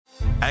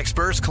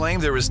Experts claim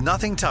there is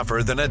nothing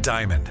tougher than a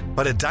diamond.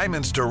 But at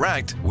Diamonds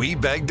Direct, we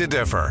beg to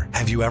differ.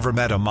 Have you ever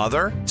met a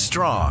mother?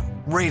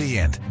 Strong,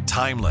 radiant,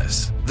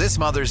 timeless. This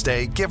Mother's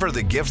Day, give her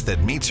the gift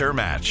that meets her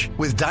match.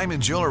 With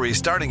diamond jewelry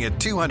starting at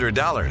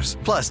 $200.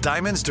 Plus,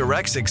 Diamonds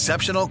Direct's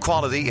exceptional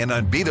quality and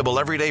unbeatable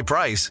everyday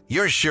price,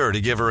 you're sure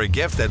to give her a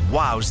gift that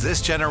wows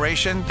this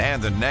generation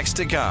and the next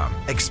to come.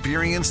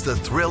 Experience the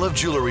thrill of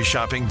jewelry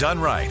shopping done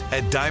right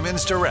at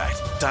Diamonds Direct.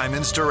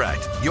 Diamonds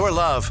Direct. Your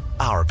love,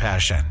 our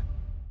passion.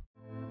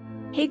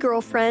 Hey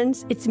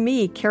girlfriends, it's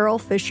me, Carol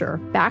Fisher,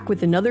 back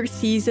with another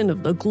season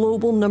of the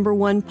global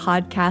 #1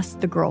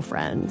 podcast, The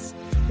Girlfriends.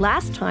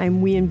 Last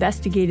time, we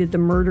investigated the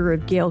murder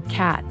of Gail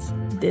Katz.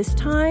 This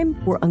time,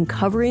 we're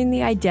uncovering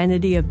the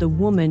identity of the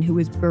woman who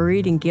was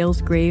buried in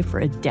Gail's grave for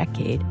a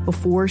decade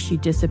before she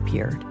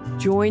disappeared.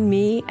 Join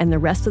me and the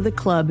rest of the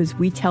club as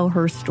we tell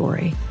her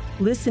story.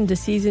 Listen to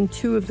Season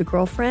 2 of The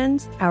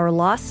Girlfriends, Our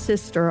Lost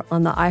Sister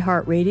on the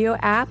iHeartRadio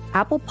app,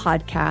 Apple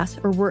Podcasts,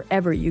 or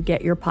wherever you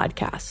get your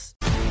podcasts.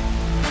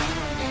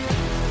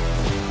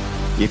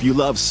 If you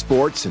love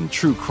sports and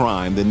true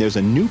crime, then there's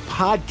a new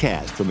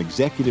podcast from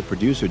executive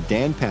producer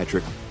Dan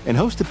Patrick and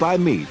hosted by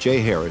me, Jay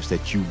Harris,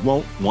 that you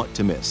won't want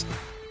to miss.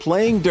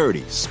 Playing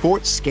Dirty: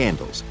 Sports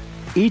Scandals.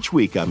 Each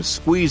week, I'm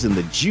squeezing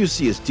the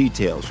juiciest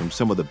details from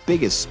some of the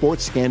biggest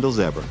sports scandals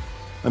ever.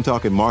 I'm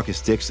talking Marcus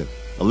Dixon,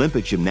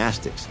 Olympic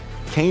gymnastics,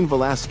 Cain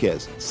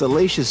Velasquez,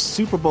 salacious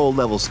Super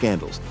Bowl-level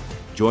scandals.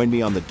 Join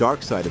me on the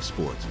dark side of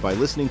sports by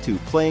listening to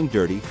Playing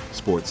Dirty: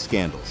 Sports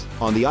Scandals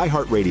on the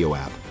iHeartRadio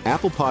app,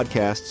 Apple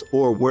Podcasts,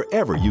 or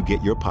wherever you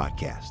get your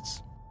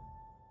podcasts.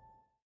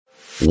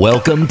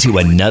 Welcome to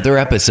another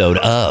episode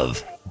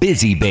of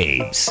Busy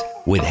Babes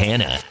with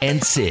Hannah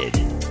and Sid.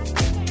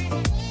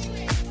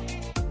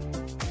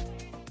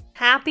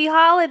 Happy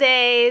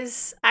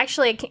holidays.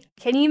 Actually,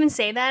 can you even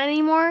say that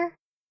anymore?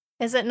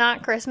 Is it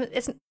not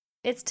Christmas?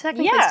 It's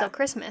technically still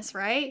Christmas,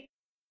 right?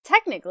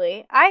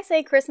 Technically, I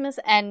say Christmas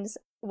ends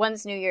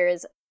once New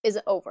Year's is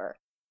over.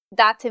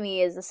 That to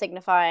me is a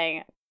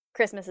signifying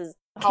Christmas is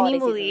holiday.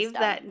 Can you believe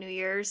that New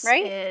Year's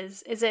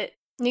is it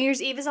New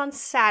Year's Eve is on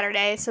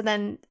Saturday, so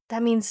then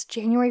that means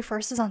January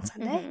 1st is on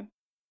Sunday? Mm-hmm.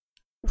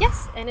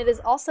 Yes, and it is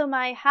also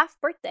my half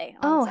birthday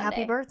on Sunday.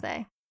 Happy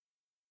birthday.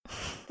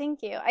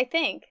 Thank you. I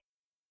think.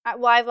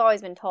 Well, I've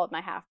always been told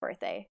my half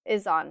birthday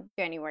is on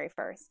January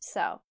 1st,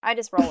 so I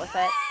just roll with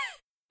it.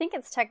 I think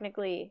it's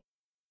technically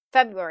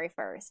February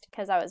 1st,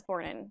 because I was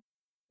born in...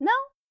 No?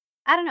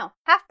 I don't know.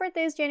 Half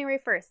birthday is January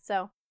 1st,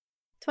 so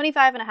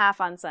 25 and a half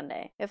on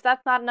Sunday. If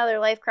that's not another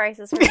life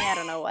crisis for me, I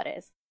don't know what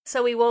is.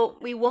 So we won't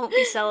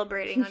be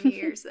celebrating on New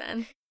Year's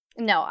then?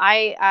 No,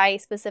 I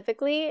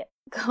specifically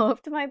go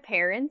up to my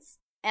parents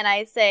and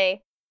I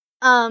say,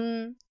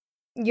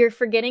 you're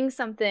forgetting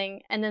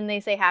something, and then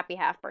they say happy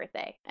half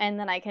birthday, and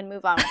then I can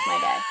move on with my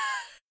day.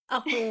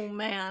 Oh,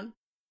 man.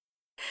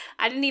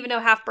 I didn't even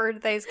know half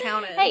birthdays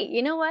counted. Hey,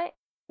 you know what?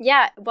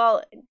 Yeah,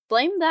 well,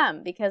 blame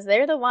them, because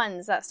they're the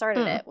ones that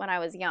started it when I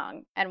was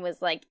young, and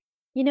was like,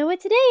 you know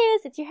what today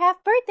is? It's your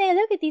half birthday.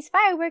 Look at these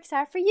fireworks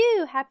are for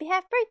you. Happy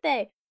half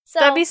birthday. So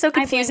that'd be so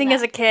confusing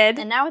as a kid.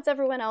 And now it's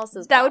everyone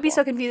else's That problem. would be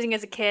so confusing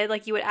as a kid.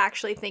 Like, you would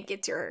actually think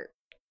it's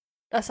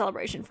a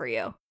celebration for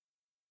you.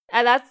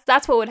 And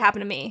that's what would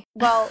happen to me.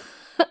 Well,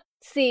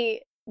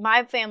 see,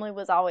 my family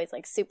was always,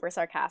 like, super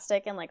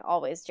sarcastic and, like,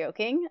 always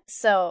joking.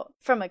 So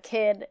from a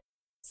kid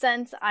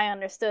sense, I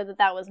understood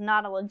that was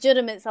not a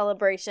legitimate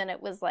celebration.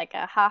 It was like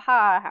a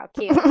ha-ha, how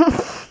cute.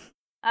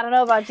 I don't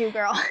know about you,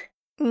 girl.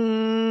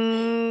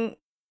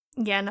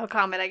 Yeah, no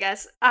comment, I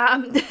guess.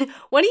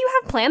 What do you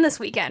have planned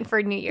this weekend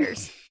for New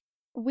Year's?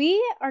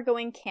 We are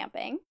going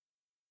camping.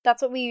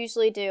 That's what we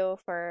usually do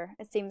for,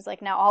 it seems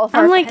like now all of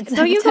our friends.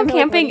 Don't you go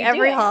camping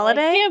every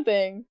holiday? Like,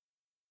 camping.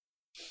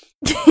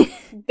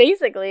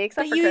 Basically,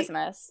 except for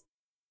Christmas.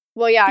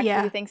 Well,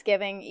 yeah,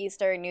 Thanksgiving,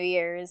 Easter, New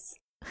Year's.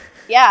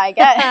 Yeah, I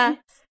guess.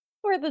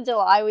 4th of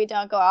July, we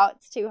don't go out.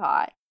 It's too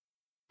hot.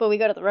 But we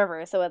go to the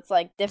river, so it's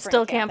like different.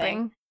 Still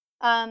camping.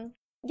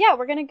 Yeah,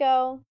 we're gonna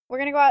go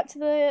out to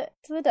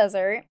the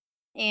desert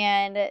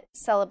and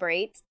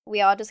celebrate. We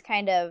all just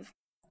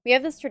we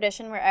have this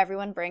tradition where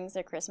everyone brings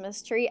their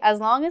Christmas tree,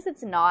 as long as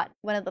it's not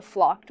one of the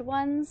flocked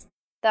ones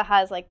that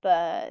has like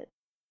the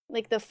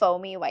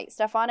foamy white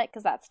stuff on it,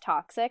 because that's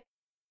toxic.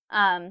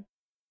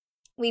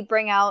 We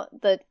bring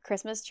out the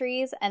Christmas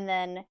trees, and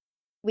then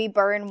we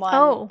burn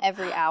one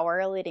every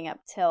hour leading up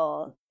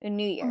till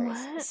New Year's.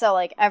 What? So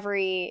like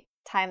every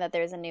time that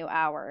there's a new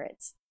hour,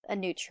 it's a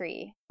new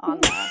tree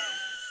on the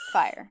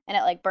fire, and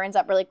it like burns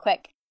up really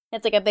quick.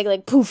 It's like a big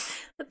like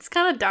poof. That's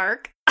kind of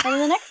dark. And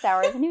then the next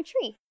hour is a new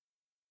tree.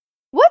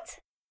 What?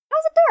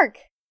 How's it dark?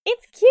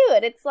 It's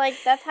cute. It's like,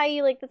 that's how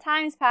you, like, the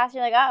times pass.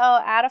 You're like,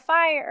 add a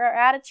fire or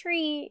add a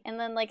tree. And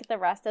then, like, the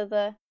rest of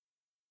the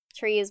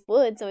tree is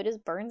wood, so it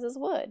just burns as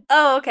wood.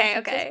 Oh, okay.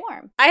 It's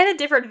warm. I had a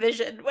different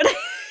vision.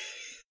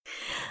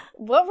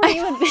 What were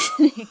you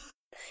envisioning?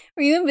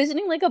 Were you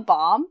envisioning, like, a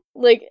bomb?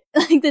 Like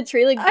the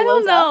tree, like, blows I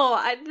don't know.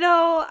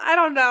 up? I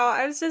don't know.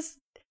 I was just,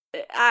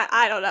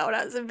 I don't know what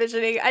I was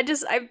envisioning. I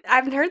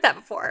haven't heard that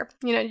before.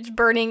 You know, just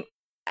burning.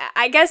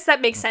 I guess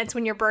that makes sense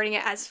when you're burning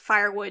it as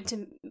firewood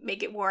to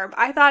make it warm.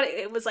 I thought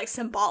it was like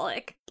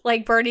symbolic,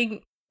 like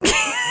burning.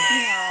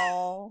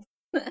 No.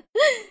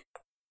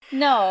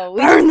 No,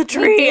 burn the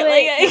tree.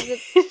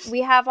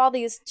 We have all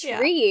these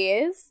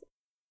trees,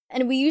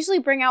 and we usually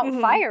bring out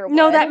firewood.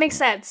 No, that makes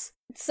sense.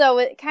 So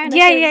it kind of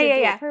serves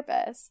a dual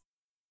purpose.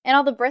 And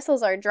all the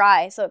bristles are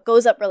dry, so it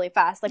goes up really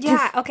fast. Like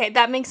okay,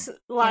 that makes a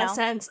lot of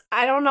sense.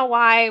 I don't know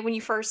why when you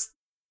first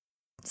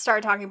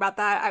started talking about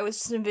that, I was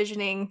just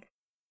envisioning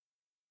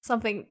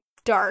something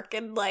dark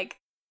and like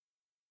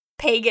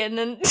pagan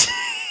and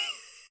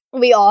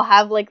we all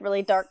have like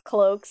really dark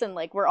cloaks and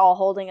like we're all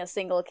holding a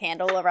single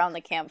candle around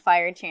the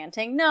campfire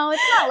chanting. No,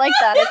 it's not like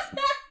that.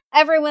 It's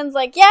everyone's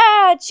like,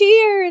 yeah,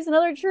 cheers,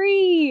 another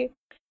tree.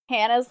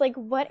 Hannah's like,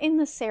 what in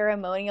the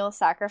ceremonial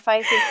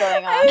sacrifice is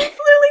going on? That's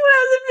literally what I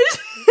was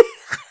envisioning.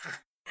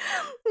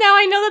 Now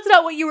I know that's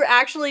not what you were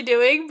actually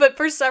doing, but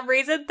for some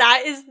reason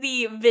that is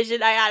the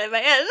vision I had in my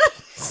head.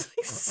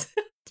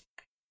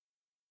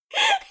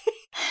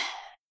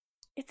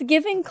 It's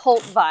giving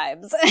cult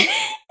vibes.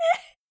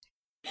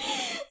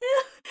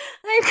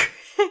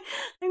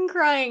 I'm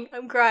crying.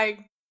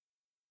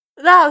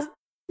 That was...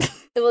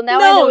 Well, now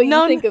I know what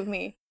you think of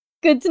me.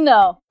 Good to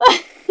know.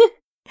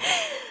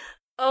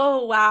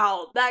 Oh,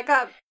 wow. That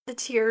got the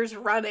tears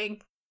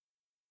running.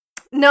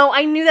 No,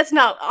 I knew that's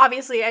not...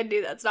 Obviously, I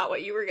knew that's not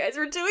what you guys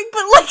were doing,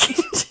 but, like,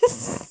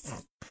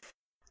 just...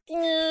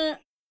 I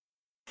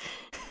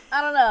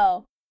don't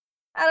know.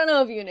 I don't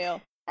know if you knew.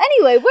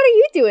 Anyway, what are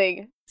you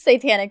doing,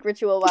 satanic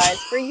ritual-wise,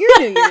 for your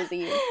New Year's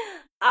Eve?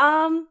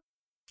 I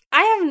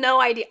have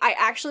no idea. I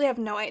actually have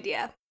no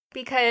idea.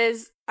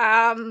 Because,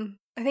 I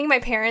think my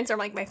parents or,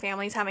 like, my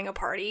family's having a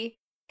party.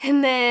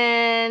 And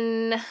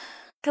then...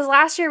 Because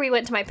last year we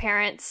went to my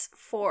parents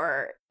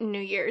for New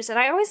Year's, and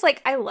I always,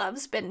 like, I love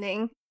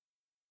spending,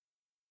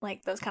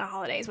 like, those kind of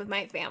holidays with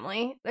my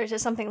family. There's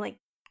just something, like,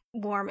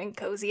 warm and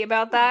cozy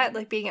about that,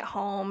 like, being at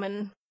home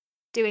and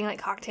doing, like,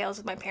 cocktails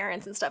with my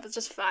parents and stuff. It's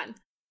just fun.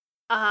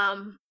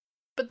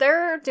 But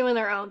they're doing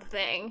their own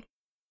thing,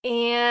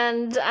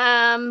 and,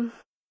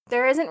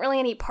 there isn't really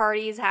any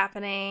parties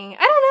happening.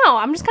 I don't know.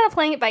 I'm just kind of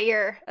playing it by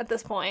ear at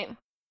this point.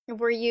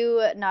 Were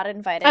you not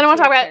invited I don't want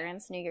to talk about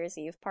parents' New Year's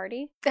Eve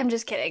party? I'm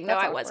just kidding. No,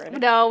 That's I awkward. wasn't.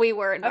 No, we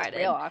were invited. That's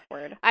real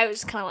awkward. I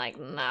was just kind of like,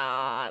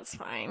 nah, it's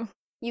fine.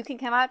 You can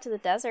come out to the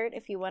desert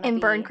if you want to. And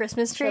burn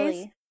Christmas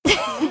trees?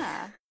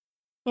 Yeah.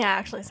 Yeah,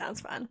 actually sounds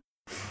fun.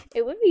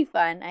 It would be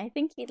fun. I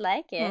think you'd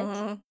like it.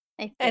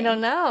 Mm-hmm. I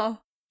don't know.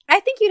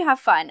 I think you'd have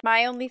fun.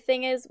 My only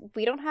thing is,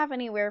 we don't have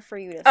anywhere for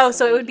you to sleep.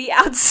 So it would be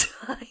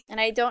outside. And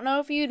I don't know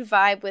if you'd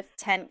vibe with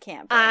tent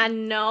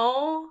camping.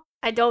 No,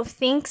 I don't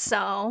think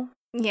so.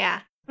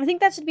 Yeah. I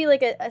think that should be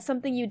like a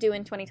something you do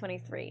in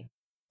 2023.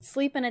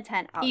 Sleep in a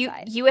tent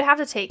outside. You would have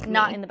to take me.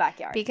 Not in the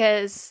backyard.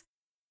 Because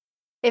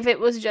if it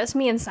was just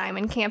me and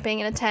Simon camping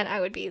in a tent, I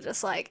would be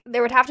just like,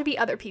 there would have to be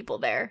other people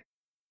there.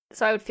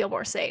 So I would feel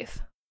more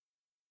safe.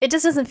 It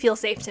just doesn't feel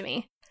safe to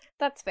me.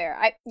 That's fair.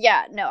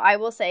 I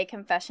will say,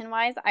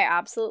 confession-wise, I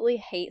absolutely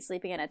hate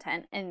sleeping in a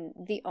tent, and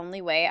the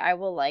only way I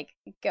will, like,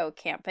 go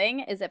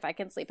camping is if I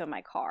can sleep in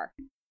my car.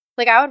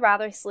 Like, I would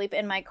rather sleep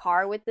in my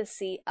car with the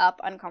seat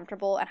up,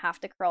 uncomfortable, and have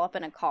to curl up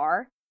in a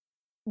car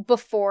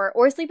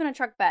or sleep in a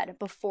truck bed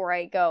before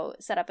I go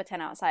set up a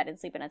tent outside and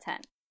sleep in a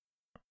tent.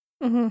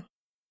 Mm-hmm.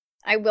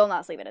 I will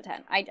not sleep in a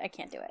tent. I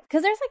can't do it.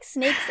 Because there's, like,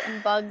 snakes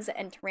and bugs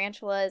and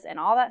tarantulas and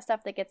all that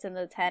stuff that gets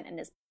into the tent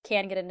and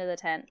can get into the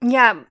tent.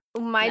 Yeah,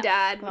 my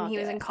dad, when he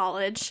was in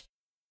college,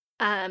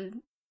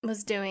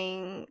 was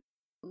doing,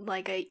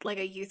 like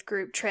a youth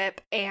group trip,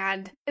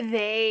 and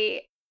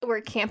they were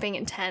camping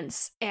in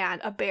tents,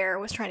 and a bear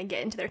was trying to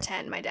get into their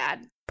tent. My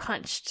dad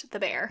punched the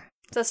bear.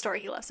 It's a story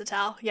he loves to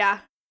tell.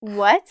 Yeah.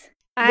 What?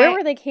 Where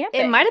were they camping?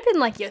 It might have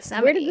been, like,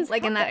 Yosemite. Where did this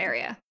like, happen? in that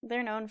area.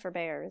 They're known for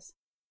bears.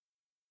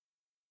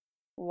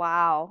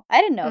 Wow.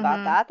 I didn't know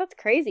about that. That's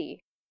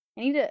crazy.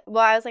 I need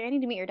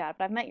to meet your dad,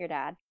 but I've met your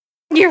dad.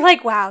 You're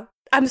like, wow,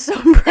 I'm so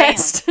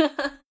impressed.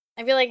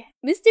 I'd be like,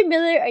 Mr.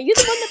 Miller, are you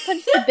the one that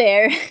punched the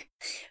bear?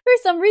 For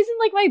some reason,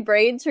 like, my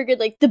brain triggered,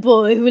 like, the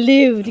boy who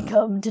lived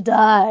come to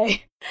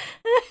die.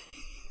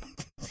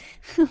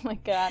 Oh my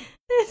god.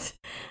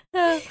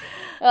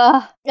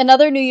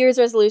 Another New Year's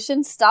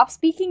resolution, stop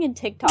speaking in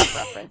TikTok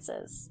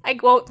references. I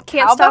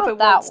can't stop, it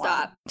won't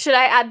stop. Should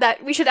I add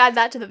that? We should add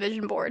that to the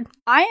vision board.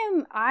 I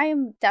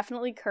am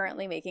definitely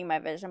currently making my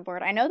vision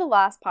board. I know the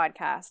last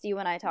podcast, you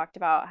and I talked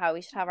about how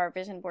we should have our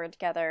vision board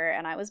together,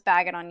 and I was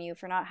bagging on you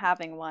for not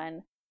having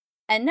one.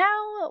 And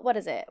now, what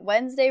is it?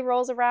 Wednesday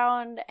rolls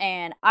around,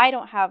 and I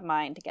don't have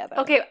mine together.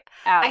 Okay,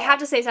 I have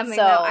to say something,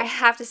 though. I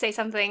have to say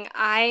something.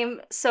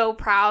 I'm so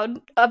proud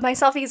of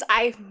myself because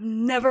I've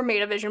never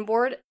made a vision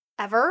board,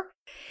 ever.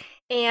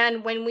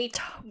 And when we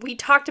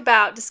talked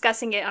about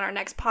discussing it on our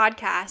next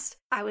podcast,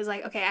 I was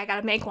like, okay, I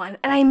gotta make one.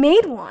 And I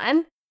made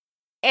one,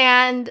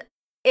 and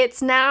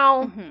it's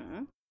now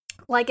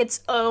like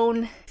its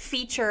own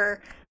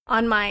feature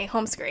on my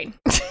home screen.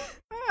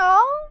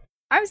 Aww.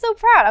 I'm so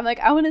proud. I'm like,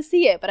 I want to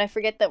see it, but I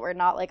forget that we're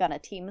not, like, on a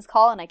Teams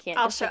call and I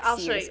can't see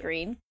the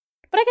screen.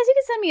 But I guess you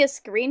could send me a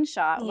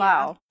screenshot. Yeah.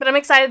 Wow. But I'm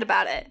excited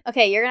about it.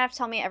 Okay, you're gonna have to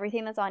tell me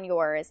everything that's on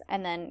yours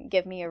and then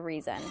give me a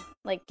reason.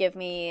 Like, give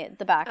me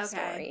the backstory.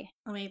 Okay.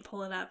 Let me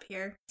pull it up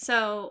here.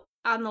 So,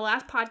 on the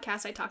last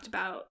podcast, I talked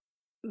about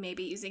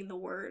maybe using the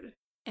word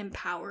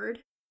empowered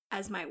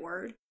as my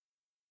word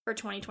for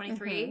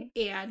 2023.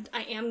 And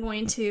I am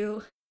going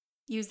to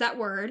use that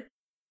word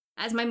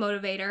as my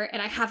motivator.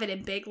 And I have it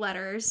in big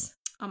letters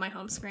on my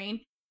home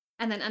screen.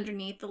 And then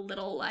underneath the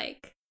little,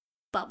 like,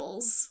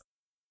 bubbles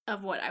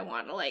of what I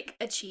want to, like,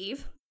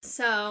 achieve.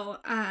 So,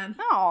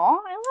 Oh,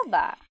 I love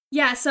that.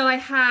 yeah, so I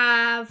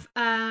have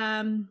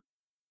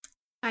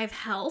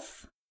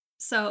health,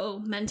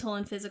 so mental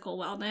and physical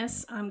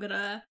wellness. I'm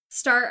gonna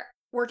start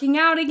working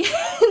out again.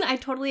 I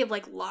totally have,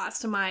 like,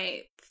 lost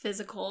my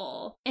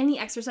physical, any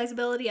exercise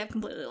ability I've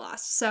completely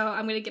lost. So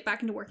I'm gonna get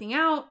back into working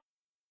out.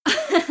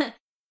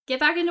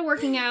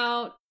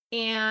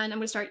 And I'm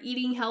gonna start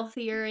eating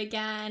healthier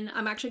again.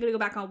 I'm actually gonna go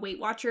back on Weight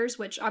Watchers,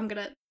 which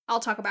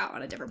I'll talk about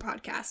on a different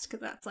podcast because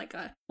that's like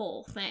a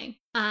whole thing.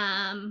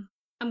 I'm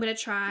gonna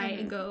try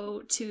and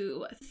go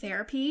to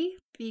therapy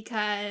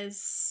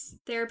because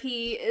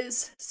therapy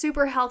is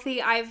super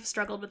healthy. I've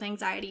struggled with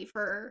anxiety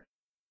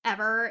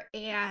forever,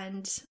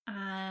 and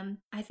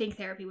I think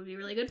therapy would be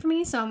really good for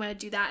me. So I'm gonna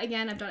do that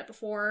again. I've done it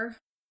before.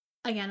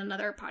 Again,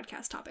 another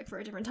podcast topic for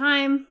a different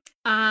time.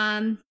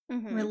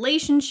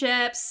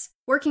 Relationships,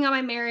 working on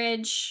my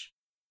marriage,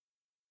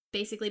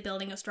 basically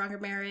building a stronger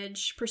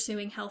marriage,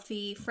 pursuing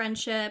healthy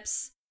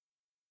friendships,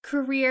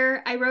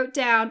 career. I wrote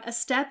down a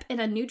step in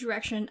a new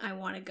direction I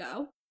want to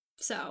go.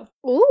 So,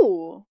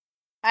 Ooh,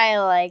 I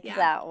like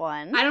that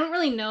one. I don't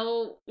really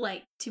know,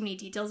 like, too many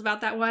details about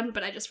that one,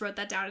 but I just wrote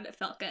that down and it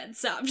felt good.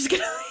 So I'm just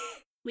gonna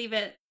leave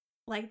it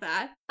like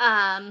that.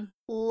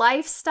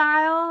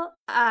 Lifestyle,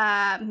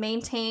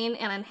 maintain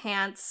and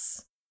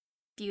enhance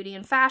beauty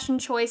and fashion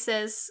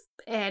choices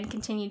and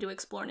continue to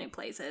explore new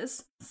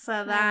places.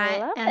 So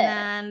that, and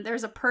then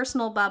there's a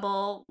personal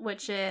bubble,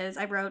 which is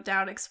I wrote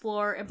down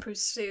explore and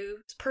pursue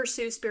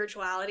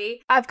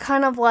spirituality. I've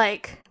kind of,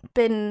 like,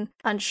 been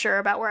unsure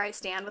about where I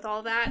stand with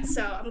all that,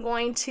 so I'm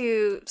going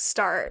to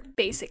start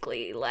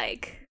basically,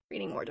 like,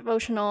 reading more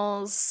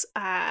devotionals.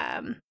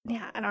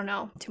 Yeah, I don't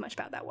know too much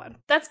about that one.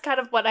 That's kind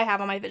of what I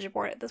have on my vision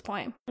board at this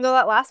point. Well,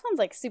 that last one's,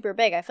 like, super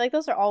big. I feel like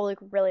those are all, like,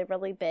 really,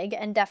 really big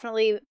and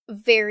definitely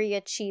very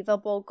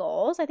achievable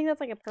goals. I think that's,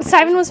 like, a perfect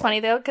Simon was funny,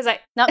 though, because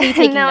not me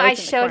taking no,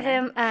 notes I showed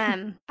him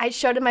I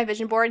showed him my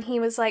vision board and he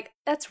was like,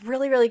 that's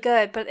really, really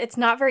good, but it's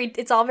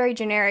all very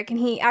generic.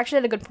 And he actually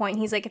had a good point.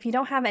 He's like, if you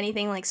don't have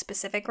anything, like,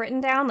 specific written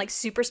down, like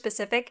super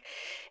specific,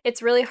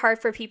 it's really hard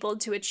for people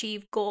to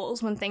achieve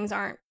goals when things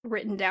aren't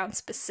written down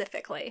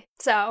specifically.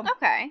 So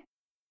okay.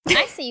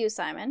 I see you,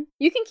 Simon.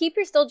 You can keep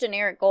your still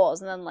generic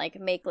goals and then, like,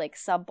 make, like,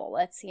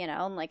 sub-bullets, you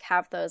know, and, like,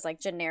 have those, like,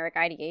 generic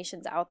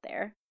ideations out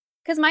there.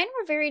 Because mine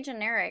were very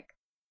generic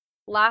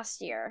last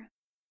year.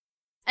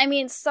 I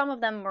mean, some of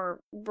them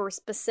were more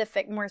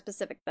specific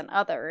than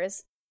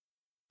others,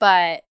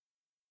 but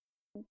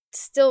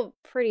still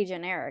pretty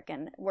generic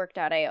and worked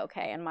out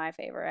a-okay in my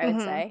favor, I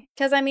would say.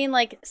 Because, I mean,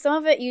 like, some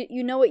of it,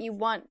 you know what you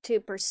want to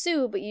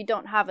pursue, but you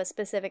don't have a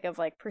specific of,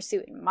 like,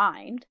 pursuit in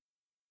mind.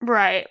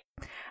 Right.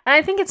 And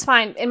I think it's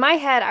fine. In my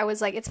head, I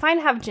was like, it's fine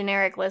to have a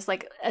generic list,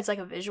 like, as, like,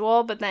 a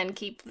visual, but then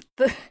keep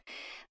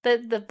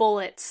the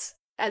bullets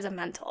as a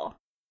mental.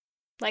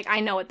 Like, I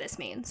know what this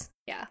means.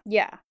 Yeah.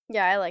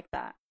 Yeah, I like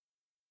that.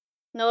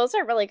 No, those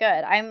are really good.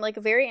 I'm, like,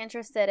 very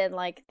interested in,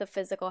 like, the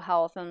physical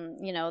health and,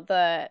 you know,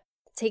 the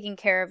taking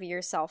care of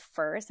yourself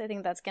first. I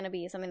think that's going to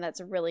be something that's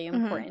really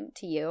important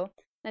to you. And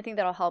I think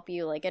that'll help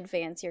you, like,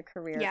 advance your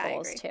career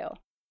goals, too.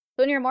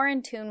 So when you're more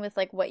in tune with,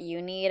 like, what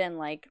you need and,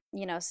 like,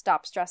 you know,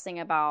 stop stressing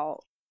about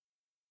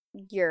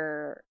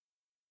your,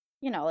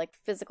 you know, like,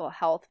 physical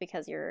health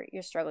because you're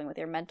struggling with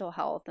your mental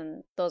health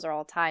and those are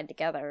all tied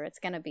together, it's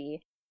going to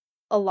be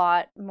a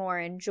lot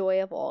more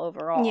enjoyable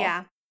overall.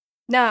 Yeah.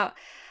 No,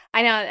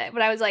 I know that,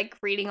 but I was, like,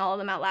 reading all of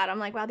them out loud. I'm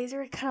like, wow, these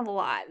are kind of a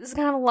lot. This is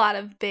kind of a lot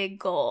of big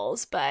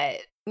goals, but,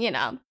 you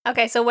know.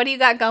 Okay, so what do you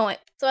got going?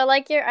 So I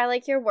like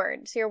your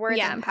word. So your word's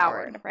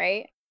empowered,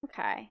 right?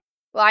 Okay.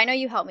 Well, I know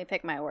you helped me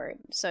pick my word,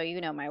 so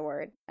you know my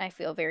word. I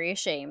feel very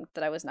ashamed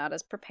that I was not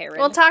as prepared.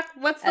 Well,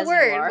 what's the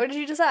word? What did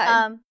you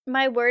decide?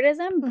 My word is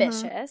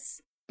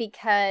ambitious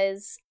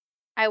because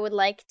I would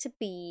like to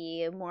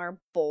be more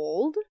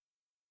bold.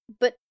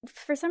 But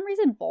for some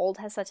reason, bold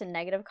has such a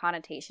negative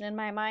connotation in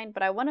my mind.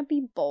 But I want to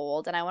be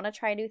bold and I want to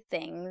try new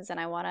things and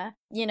I want to,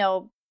 you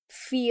know,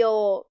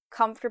 feel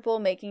comfortable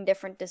making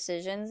different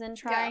decisions and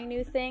trying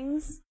new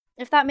things.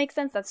 If that makes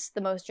sense, that's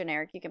the most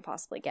generic you can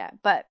possibly get.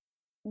 But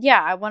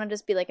yeah, I want to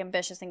just be, like,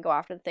 ambitious and go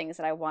after the things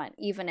that I want,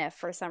 even if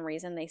for some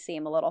reason they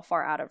seem a little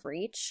far out of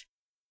reach.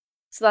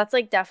 So that's,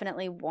 like,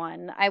 definitely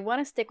one. I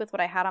want to stick with what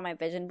I had on my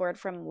vision board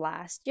from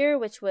last year,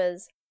 which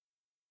was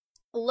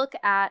look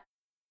at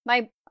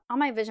on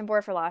my vision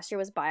board for last year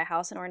was buy a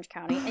house in Orange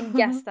County. And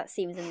yes, that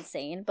seems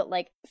insane, but,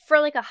 like, for,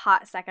 like, a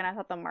hot second, I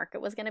thought the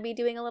market was going to be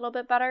doing a little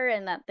bit better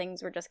and that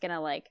things were just going to,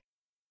 like,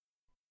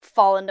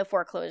 fall into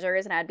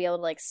foreclosures and I'd be able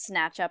to like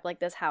snatch up like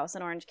this house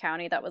in Orange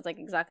County that was like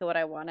exactly what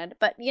I wanted.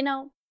 But you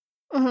know,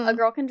 a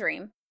girl can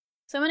dream.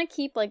 So I'm going to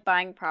keep like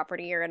buying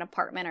property or an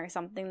apartment or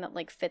something that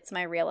like fits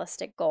my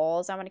realistic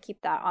goals. I'm going to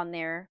keep that on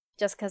there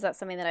just because that's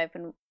something that I've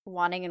been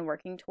wanting and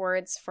working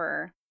towards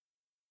for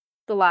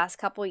the last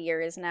couple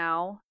years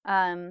now.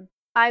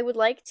 I would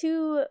like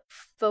to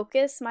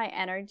focus my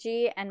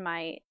energy and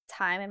my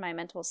time and my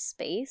mental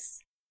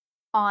space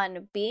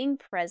on being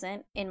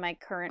present in my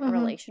current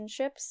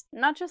relationships,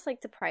 not just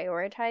like to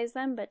prioritize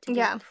them, but to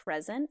be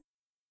present.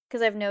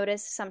 Because I've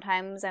noticed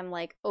sometimes I'm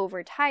like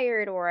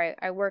overtired or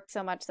I work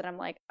so much that I'm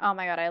like, oh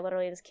my God, I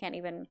literally just can't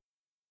even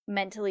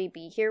mentally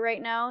be here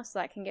right now. So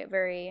that can get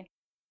very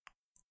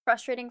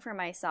frustrating for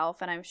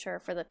myself and I'm sure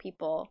for the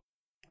people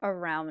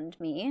around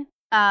me.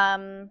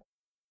 I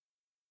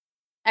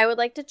would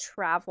like to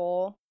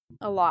travel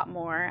a lot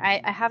more.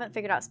 I haven't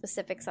figured out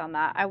specifics on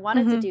that. I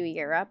wanted to do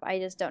Europe. I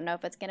just don't know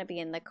if it's going to be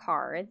in the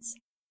cards.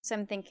 So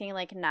I'm thinking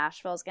like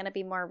Nashville is going to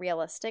be more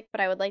realistic,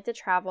 but I would like to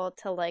travel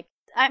to like,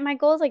 my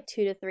goal is like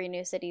 2 to 3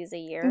 new cities a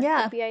year.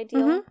 Yeah. Would be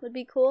ideal. Would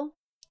be cool.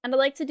 And I'd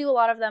like to do a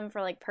lot of them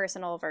for like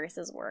personal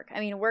versus work. I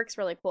mean, work's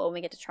really cool when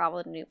we get to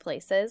travel to new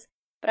places,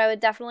 but I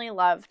would definitely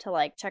love to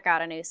like check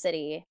out a new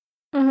city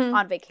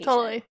on vacation.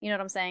 Totally. You know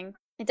what I'm saying?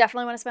 I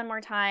definitely want to spend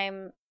more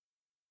time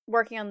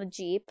working on the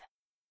Jeep,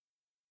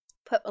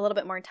 put a little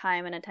bit more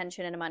time and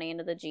attention and money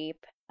into the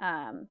Jeep,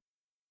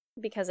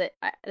 because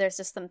there's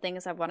just some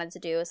things I've wanted to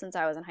do since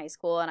I was in high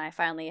school, and I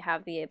finally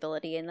have the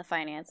ability and the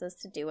finances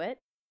to do it.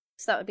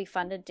 So that would be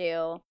fun to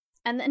do.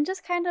 And then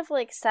just kind of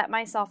like set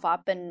myself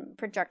up and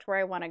project where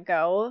I want to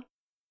go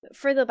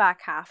for the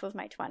back half of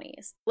my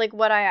 20s. Like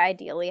what I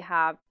ideally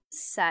have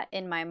set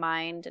in my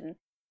mind and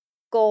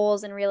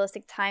goals and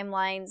realistic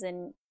timelines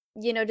and,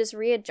 you know, just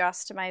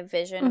readjust my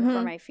vision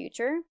for my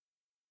future.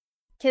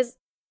 Because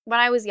when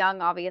I was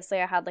young,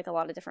 obviously, I had like a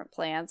lot of different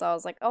plans. I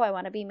was like, oh, I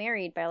want to be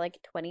married by like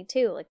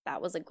 22. Like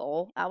that was a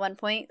goal at one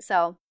point.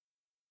 So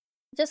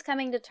just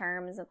coming to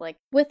terms of like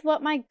with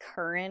what my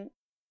current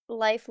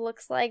life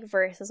looks like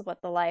versus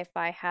what the life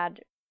I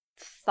had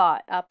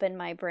thought up in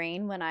my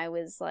brain when I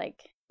was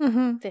like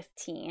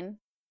 15,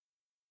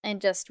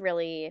 and just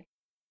really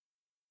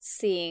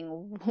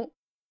seeing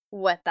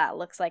what that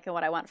looks like and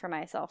what I want for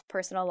myself,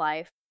 personal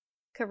life,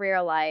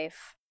 career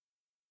life,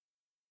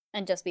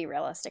 and just be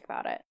realistic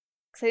about it.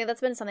 Because I think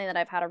that's been something that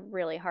I've had a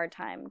really hard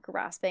time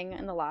grasping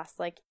in the last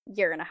like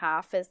year and a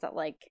half, is that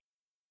like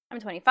I'm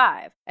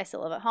 25, I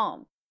still live at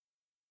home,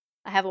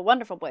 I have a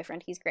wonderful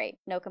boyfriend, he's great,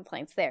 no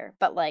complaints there,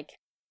 but like,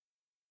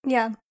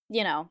 yeah,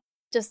 you know,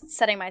 just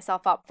setting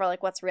myself up for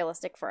like what's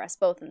realistic for us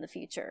both in the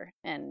future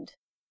and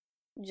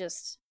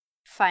just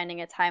finding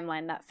a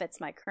timeline that fits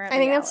my current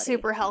reality. That's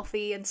super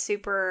healthy and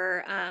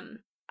super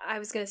I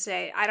was gonna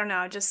say, I don't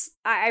know, just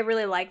I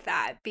really like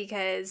that,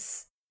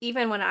 because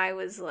even when I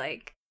was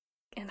like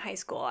in high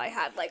school, I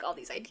had like all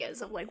these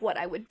ideas of like what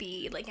I would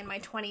be like in my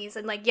 20s,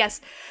 and like,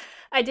 yes,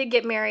 I did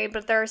get married,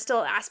 but there are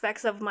still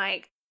aspects of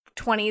my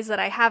 20s that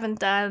I haven't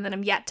done that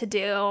I'm yet to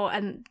do,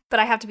 but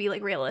I have to be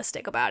like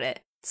realistic about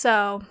it.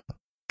 So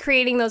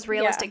creating those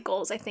realistic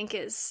goals, I think,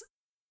 is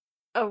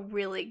a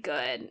really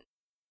good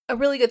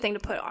thing to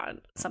put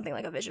on something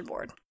like a vision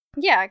board.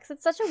 Yeah, because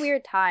it's such a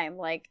weird time.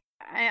 Like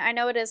I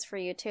know it is for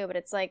you too, but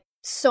it's like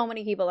so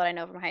many people that I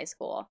know from high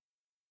school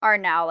are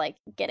now like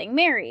getting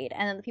married,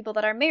 and then the people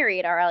that are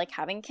married are like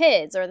having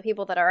kids, or the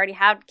people that already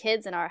had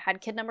kids and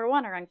had kid number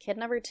 1 are on kid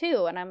number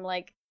 2, and I'm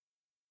like,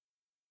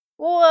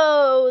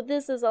 whoa,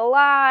 this is a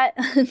lot.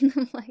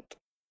 Like,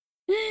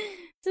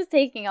 just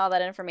taking all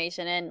that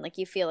information in, like,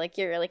 you feel like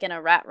you're like in a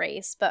rat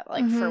race, but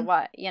like for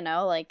what, you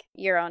know, like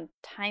your own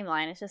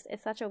timeline.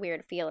 It's such a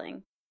weird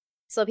feeling.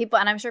 So people,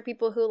 and I'm sure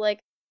people who like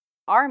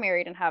are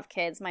married and have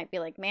kids might be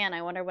like, man,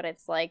 I wonder what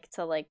it's like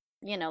to like,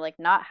 you know, like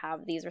not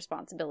have these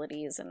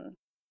responsibilities and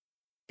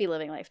be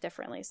living life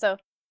differently. So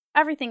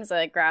everything's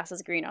like grass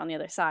is green on the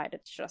other side.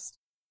 It's just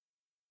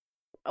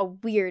a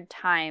weird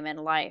time in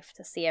life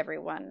to see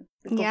everyone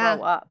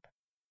grow up.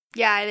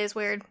 Yeah, it is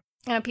weird.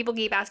 You know, people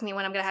keep asking me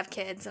when I'm gonna have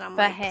kids, and I'm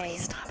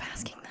please stop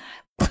asking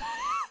that.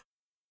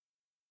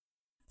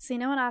 See,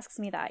 no one asks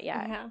me that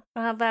yet.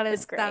 Yeah, that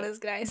is great. That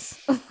is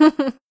nice.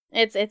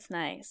 It's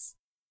nice,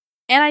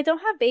 and I don't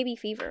have baby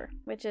fever,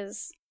 which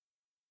is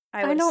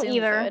I don't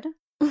either.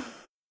 Good.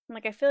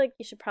 Like, I feel like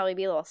you should probably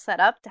be a little set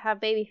up to have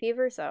baby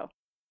fever, so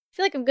I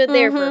feel like I'm good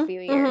there for a few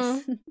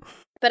years.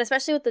 But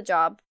especially with the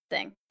job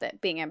thing,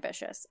 that being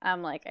ambitious,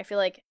 I'm like, I feel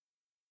like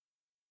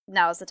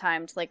now is the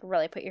time to like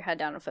really put your head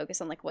down and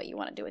focus on like what you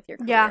want to do with your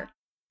career.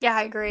 Yeah,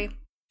 I agree.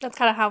 That's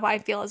kind of how I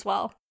feel as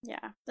well.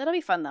 Yeah, that'll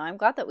be fun though. I'm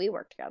glad that we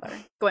work together.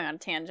 Going on a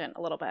tangent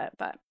a little bit,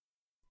 but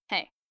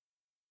hey,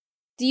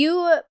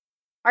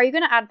 are you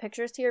going to add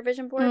pictures to your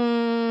vision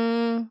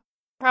board?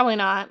 Probably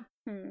not.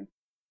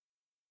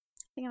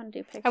 I think I want to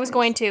do pictures. I was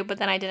going to, but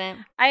then I didn't.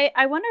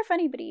 I wonder if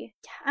anybody...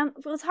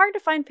 it's hard to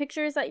find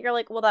pictures that you're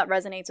like, well, that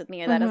resonates with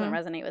me, or that doesn't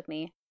resonate with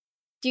me.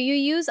 Do you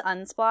use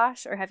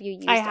Unsplash, or have you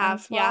used I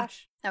have, Unsplash? yeah.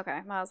 Okay,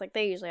 well, I was like,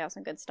 they usually have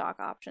some good stock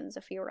options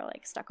if you were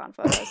like stuck on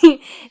photos.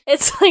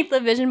 It's like the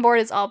vision board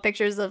is all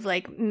pictures of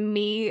like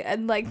me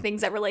and like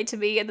things that relate to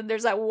me, and then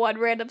there's that one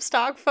random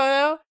stock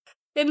photo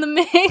in the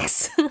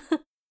mix.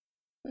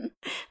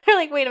 They're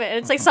like, wait a minute,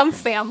 it's like some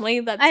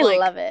family that's I like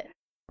love it.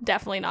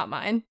 definitely not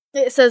mine.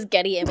 It says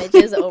Getty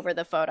Images over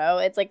the photo.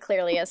 It's like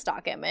clearly a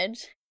stock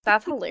image.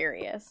 That's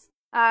hilarious.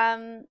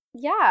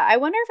 Yeah, I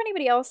wonder if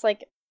anybody else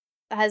like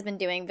has been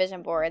doing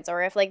vision boards,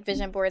 or if like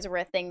vision boards were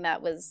a thing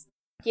that was,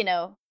 you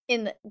know,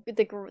 in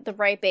the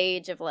ripe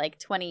age of like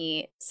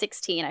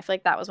 2016. I feel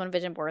like that was when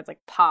vision boards like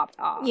popped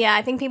off. Yeah,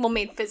 I think people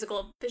made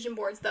physical vision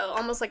boards though,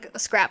 almost like a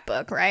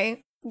scrapbook,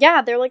 right?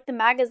 Yeah, they're like the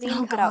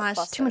magazine cutout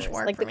gosh, too much clusters,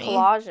 work like for the me.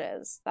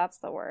 collages. That's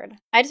the word.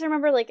 I just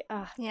remember like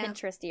Yeah.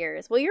 Pinterest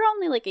years. Well, you're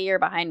only like a year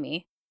behind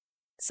me,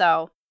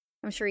 so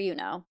I'm sure you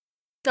know.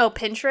 Oh,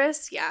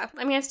 Pinterest? Yeah.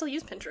 I mean, I still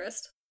use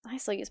Pinterest. I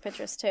still use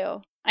Pinterest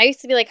too. I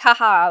used to be like,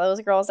 haha,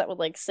 those girls that would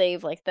like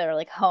save like their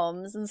like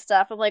homes and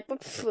stuff. I'm like,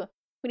 what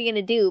are you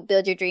gonna do?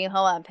 Build your dream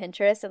home on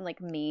Pinterest? And like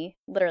me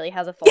literally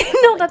has a folder. No,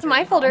 called, like, that's my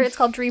Dream folder. Home. It's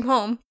called Dream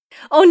Home.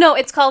 Oh no,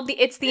 it's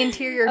the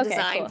interior Okay,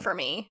 design cool. for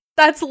me.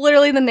 That's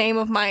literally the name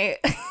of my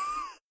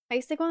I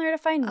used to go in there to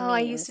find memes. Oh, I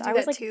used to do I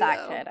was that like too,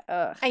 that though. kid.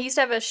 Ugh. I used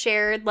to have a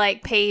shared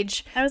like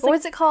page. I was What like,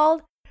 was it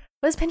called?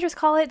 What does Pinterest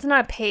call it? It's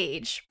not a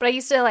page, but I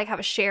used to like have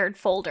a shared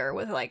folder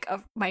with like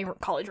my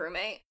college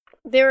roommate.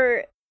 they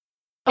were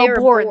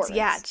Boards.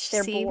 Yeah,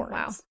 They're see? boards.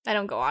 Wow, I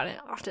don't go on it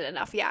often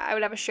enough. Yeah, I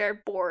would have a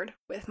shared board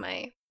with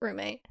my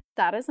roommate.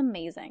 That is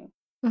amazing.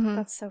 Mm-hmm.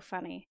 That's so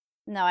funny.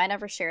 No, I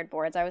never shared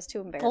boards. I was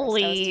too embarrassed. I was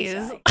too Please.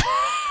 shy.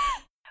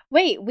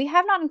 Wait, we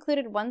have not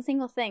included one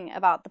single thing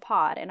about the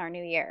pod in our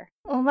new year.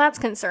 Well, that's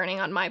concerning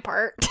on my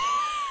part.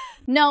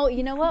 No,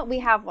 you know what? We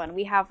have one.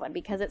 We have one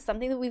because it's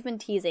something that we've been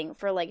teasing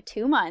for like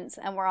 2 months,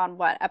 and we're on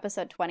what,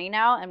 episode 20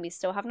 now, and we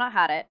still have not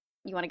had it.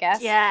 You want to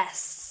guess?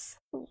 Yes.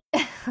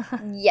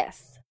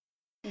 Yes.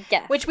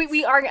 Yes. Which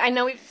we are. I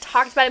know we've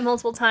talked about it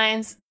multiple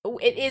times.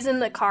 It is in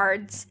the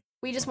cards.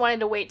 We just wanted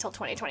to wait till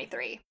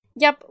 2023.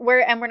 Yep.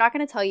 We're not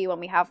going to tell you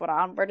when we have one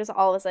on. We're just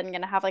all of a sudden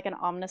going to have like an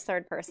ominous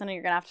third person, and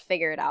you're going to have to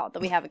figure it out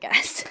that we have a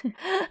guest.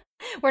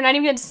 We're not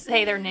even going to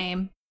say their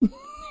name.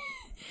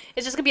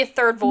 It's just going to be a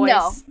third voice.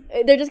 No,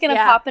 they're just going to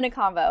Yeah. pop in a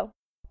convo.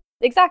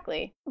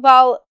 Exactly.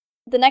 Well,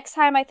 the next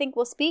time I think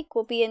we'll speak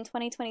will be in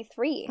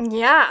 2023.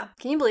 Yeah.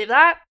 Can you believe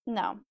that?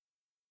 No,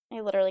 I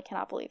literally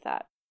cannot believe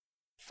that.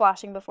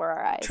 Flashing before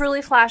our eyes.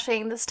 Truly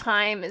flashing. This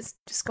time is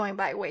just going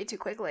by way too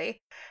quickly.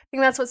 I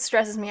think that's what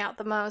stresses me out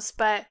the most,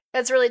 but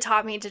it's really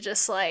taught me to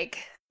just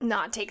like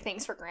not take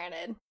things for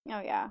granted.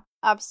 Oh yeah,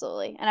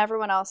 absolutely. And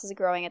everyone else is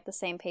growing at the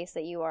same pace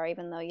that you are,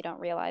 even though you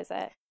don't realize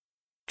it.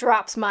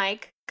 Drops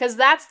Mike. Because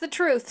that's the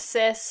truth,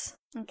 sis.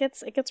 It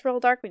gets real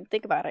dark when you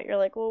think about it. You're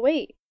like, well,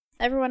 wait,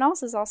 everyone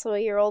else is also a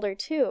year older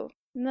too.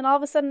 And then all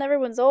of a sudden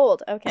everyone's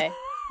old. Okay,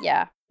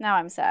 yeah, now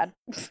I'm sad.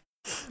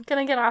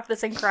 Gonna get off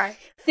this and cry.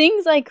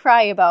 Things I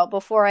cry about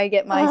before I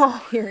get my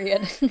Oh.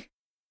 period.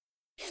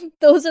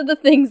 Those are the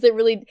things that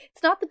really...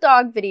 It's not the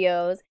dog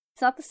videos.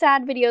 It's not the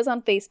sad videos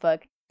on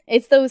Facebook.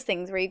 It's those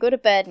things where you go to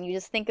bed and you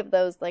just think of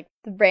those, like,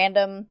 the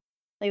random...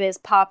 Like, they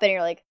just pop in and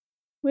you're like,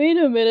 wait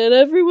a minute,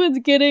 everyone's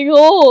getting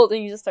old.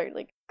 And you just start,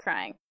 like,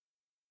 crying.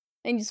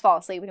 And you just fall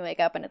asleep and you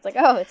wake up and it's like,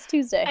 oh, it's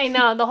Tuesday. I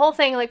know. The whole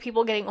thing, like,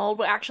 people getting old,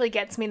 what actually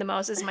gets me the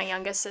most is my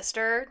youngest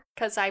sister.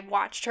 Because I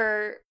watched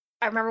her...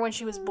 I remember when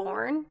she was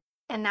born,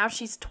 and now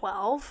she's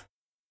 12.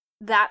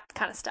 That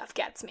kind of stuff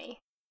gets me.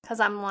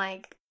 Because I'm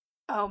like,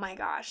 oh my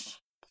gosh.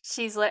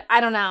 She's like, I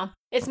don't know.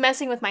 It's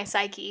messing with my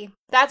psyche.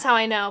 That's how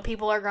I know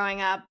people are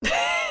growing up.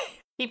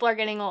 People are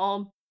getting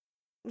old.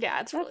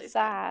 Yeah, it's really That's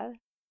sad.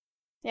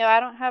 Yeah, I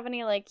don't have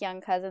any, like,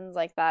 young cousins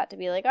like that to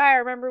be like, oh, I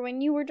remember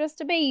when you were just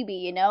a baby,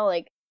 you know?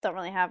 Like, don't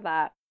really have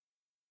that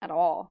at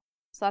all.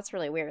 So that's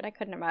really weird. I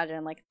couldn't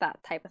imagine, like, that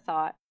type of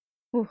thought.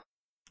 Ooh.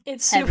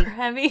 It's super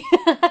heavy.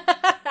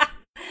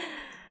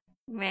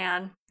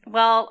 Man.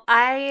 Well,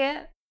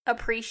 I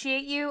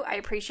appreciate you. I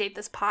appreciate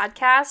this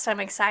podcast. I'm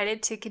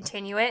excited to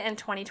continue it in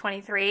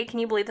 2023. Can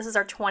you believe this is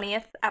our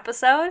 20th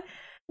episode?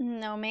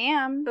 No,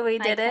 ma'am. We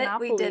did I it. cannot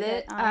We believe did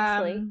it.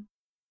 honestly.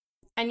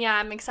 And yeah,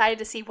 I'm excited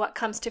to see what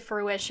comes to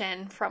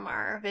fruition from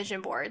our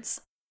vision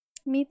boards.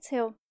 Me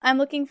too. I'm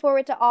looking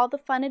forward to all the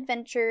fun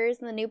adventures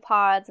and the new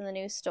pods and the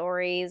new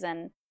stories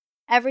and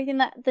everything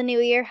that the new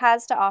year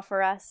has to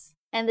offer us.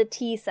 And the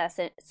tea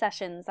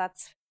sessions,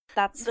 that's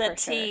The for sure.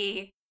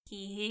 tea.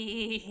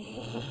 The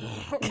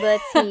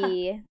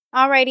tea.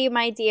 Alrighty,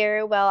 my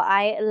dear. Well,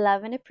 I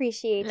love and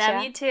appreciate you.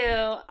 Love you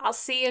too. I'll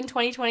see you in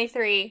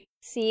 2023.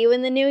 See you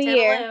in the new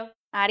year. Toodaloo.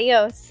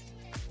 Adios.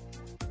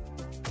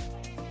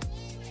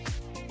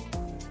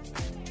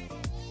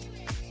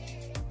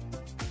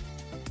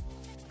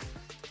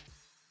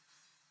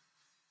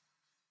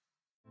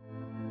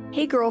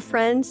 Hey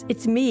girlfriends,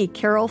 it's me,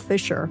 Carol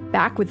Fisher,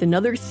 back with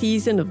another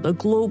season of the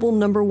global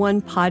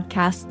 #1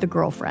 podcast, The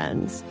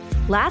Girlfriends.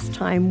 Last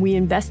time, we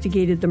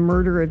investigated the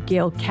murder of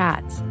Gail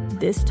Katz.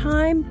 this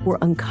time, we're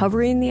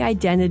uncovering the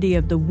identity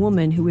of the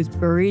woman who was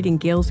buried in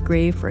Gail's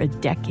grave for a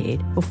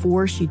decade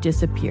before she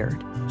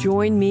disappeared.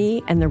 Join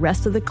me and the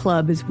rest of the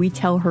club as we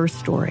tell her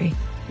story.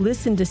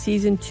 Listen to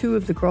Season 2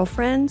 of The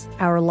Girlfriends,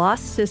 Our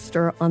Lost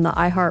Sister on the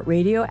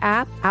iHeartRadio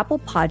app, Apple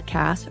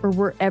Podcasts, or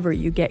wherever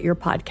you get your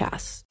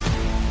podcasts.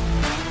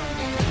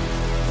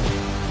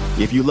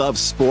 If you love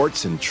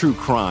sports and true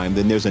crime,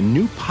 then there's a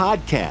new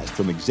podcast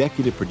from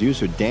executive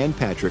producer Dan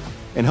Patrick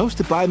and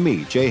hosted by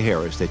me, Jay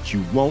Harris, that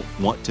you won't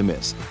want to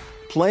miss.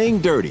 Playing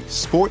Dirty: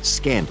 Sports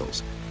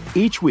Scandals.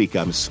 Each week,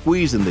 I'm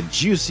squeezing the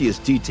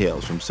juiciest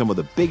details from some of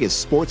the biggest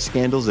sports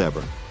scandals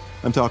ever.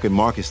 I'm talking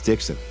Marcus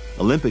Dixon,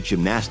 Olympic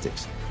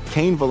gymnastics,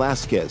 Cain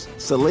Velasquez,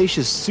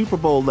 salacious Super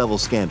Bowl-level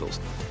scandals.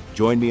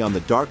 Join me on the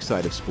dark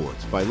side of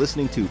sports by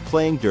listening to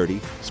Playing Dirty: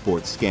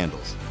 Sports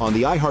Scandals on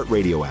the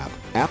iHeartRadio app,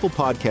 Apple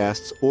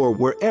Podcasts, or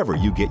wherever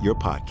you get your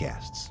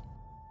podcasts.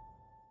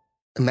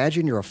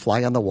 Imagine you're a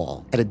fly on the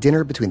wall at a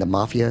dinner between the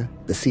Mafia,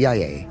 the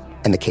CIA,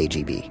 and the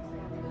KGB.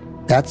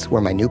 That's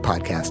where my new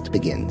podcast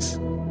begins.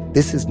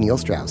 This is Neil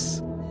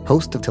Strauss,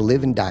 host of To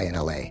Live and Die in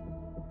LA,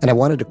 and I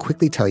wanted to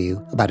quickly tell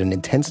you about an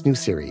intense new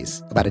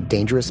series about a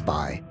dangerous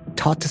spy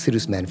taught to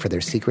seduce men for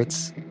their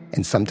secrets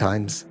and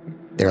sometimes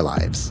their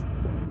lives.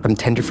 From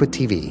Tenderfoot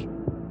TV,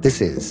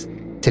 this is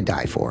To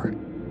Die For.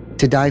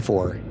 To Die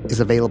For is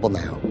available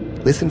now.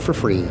 Listen for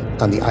free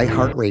on the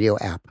iHeartRadio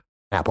app,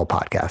 Apple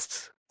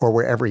Podcasts, or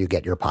wherever you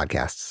get your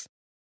podcasts.